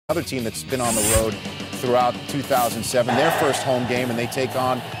Another team that's been on the road throughout 2007, their first home game, and they take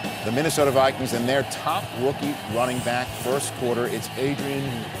on the Minnesota Vikings and their top rookie running back. First quarter, it's Adrian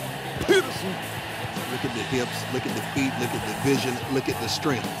Peterson. Look at the hips, look at the feet, look at the vision, look at the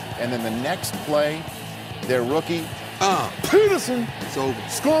strength. And then the next play, their rookie, Peterson, it's over.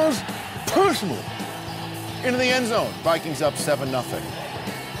 Scores personally into the end zone. Vikings up 7-0.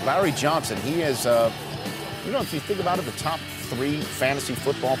 Larry Johnson, he is, you know, if you think about it, the top 3 fantasy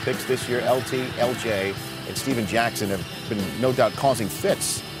football picks this year, LT, LJ, and Steven Jackson have been no doubt causing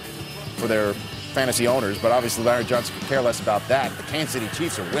fits for their fantasy owners, but obviously Larry Johnson could care less about that. The Kansas City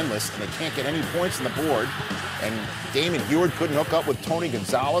Chiefs are winless, and they can't get any points on the board. And Damon Heward couldn't hook up with Tony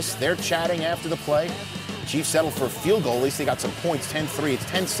Gonzalez. They're chatting after the play. Chiefs settled for a field goal. At least they got some points, 10-3. It's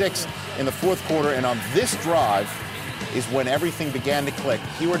 10-6 in the fourth quarter, and on this drive is when everything began to click.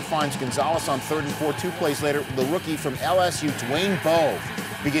 Heward finds Gonzalez on 3rd and 4. 2 plays later, the rookie from LSU, Dwayne Bowe,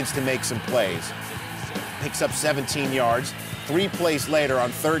 begins to make some plays. Picks up 17 yards. 3 plays later on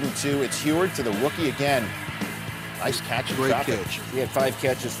 3rd and 2, it's Heward to the rookie again. Nice catch. Great catch. He had 5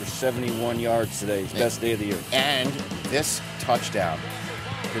 catches for 71 yards today. His best day of the year. And this touchdown.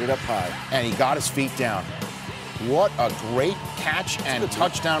 Hit it up high. And he got his feet down. What a great catch and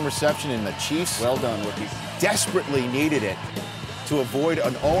touchdown reception, in the Chiefs. Well done, rookie. Desperately needed it to avoid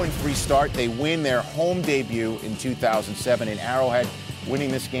an 0-3 start. They win their home debut in 2007 in Arrowhead,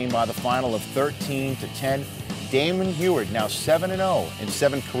 winning this game by the final of 13-10. Damon Heward now 7-0 in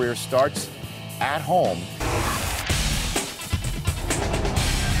 7 career starts at home.